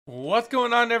What's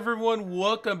going on, everyone?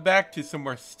 Welcome back to some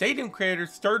more Stadium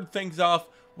Creators. Started things off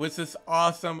with this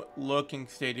awesome looking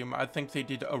stadium. I think they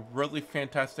did a really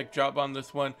fantastic job on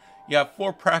this one. You have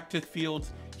 4 practice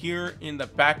fields here in the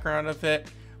background of it.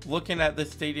 Looking at the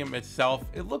stadium itself,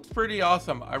 it looks pretty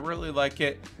awesome. I really like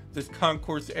it. This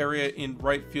concourse area in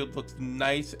right field looks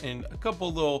nice, and a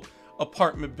couple little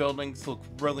apartment buildings look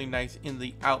really nice in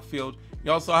the outfield.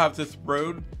 You also have this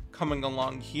road coming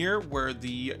along here where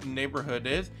the neighborhood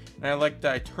is, and I like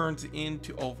that it turns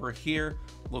into over here.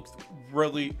 Looks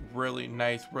really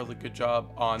nice. Really good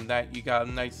job on that. You got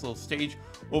a nice little stage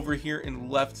over here in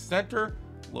left center.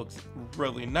 Looks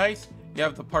really nice. You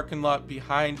have the parking lot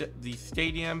behind the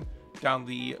stadium down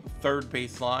the third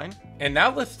baseline. And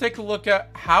now let's take a look at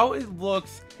how it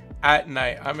looks at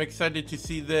night. I'm excited to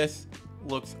see this.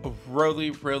 Looks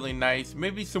really nice.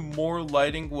 Maybe some more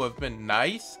lighting would have been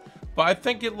nice, but I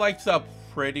think it lights up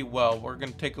pretty well. We're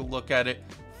going to take a look at it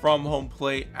from home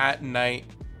plate at night.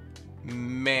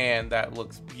 Man, that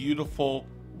looks beautiful.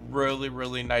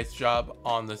 Really nice job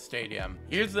on the stadium.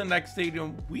 Here's the next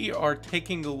stadium we are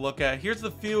taking a look at. Here's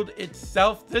the field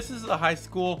itself. This is the high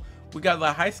school. We got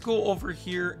the high school over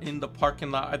here in the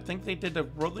parking lot. I think they did a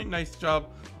really nice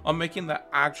job on making the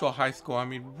actual high school. I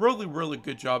mean, really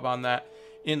good job on that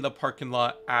in the parking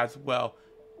lot as well.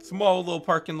 Small little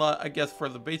parking lot, I guess, for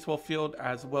the baseball field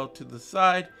as well to the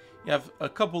side. You have a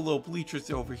couple little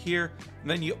bleachers over here. And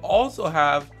then you also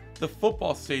have the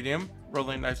football stadium.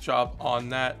 Really nice job on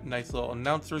that. Nice little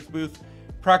announcer's booth.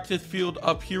 Practice field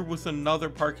up here with another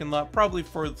parking lot, probably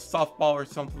for softball or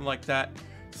something like that.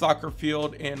 Soccer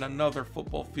field and another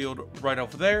football field right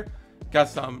over there. Got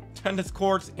some tennis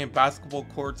courts and basketball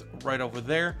courts right over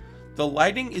there. The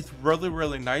lighting is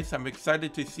really nice. I'm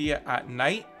excited to see it at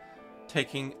night.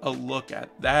 Taking a look at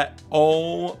that.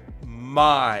 Oh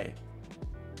my,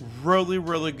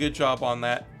 really good job on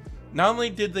that. Not only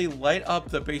did they light up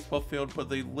the baseball field, but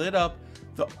they lit up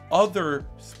the other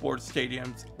sports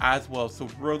stadiums as well. So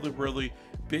really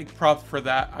big props for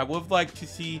that. I would like to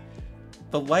see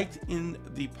the lights in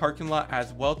the parking lot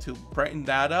as well to brighten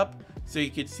that up, so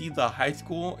you could see the high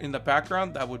school in the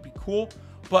background. That would be cool.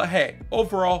 But hey,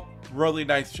 overall, really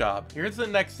nice job. Here's the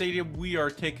next stadium we are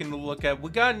taking a look at. We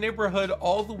got a neighborhood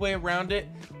all the way around it,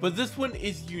 but this one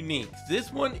is unique.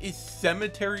 This one is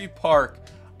Cemetery Park.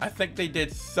 I think they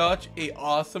did such a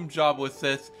awesome job with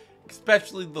this,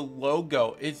 especially the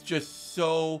logo. It's just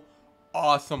so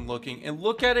awesome looking. And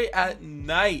look at it at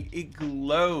night. It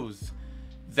glows.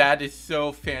 That is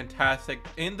so fantastic.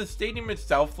 And the stadium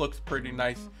itself looks pretty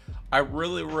nice. I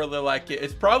really like it.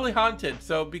 It's probably haunted,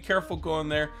 so be careful going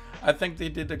there. I think they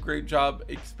did a great job,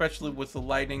 especially with the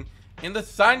lighting. And the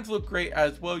signs look great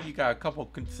as well. You got a couple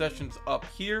concessions up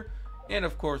here, and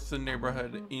of course the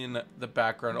neighborhood in the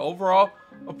background. Overall,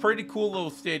 a pretty cool little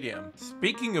stadium.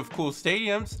 Speaking of cool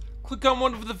stadiums, click on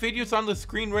one of the videos on the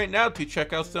screen right now to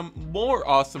check out some more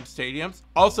awesome stadiums.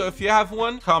 Also, if you have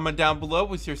one, comment down below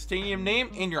with your stadium name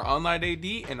and your online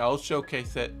ID, and I'll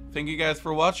showcase it. Thank you guys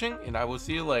for watching, and I will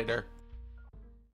see you later.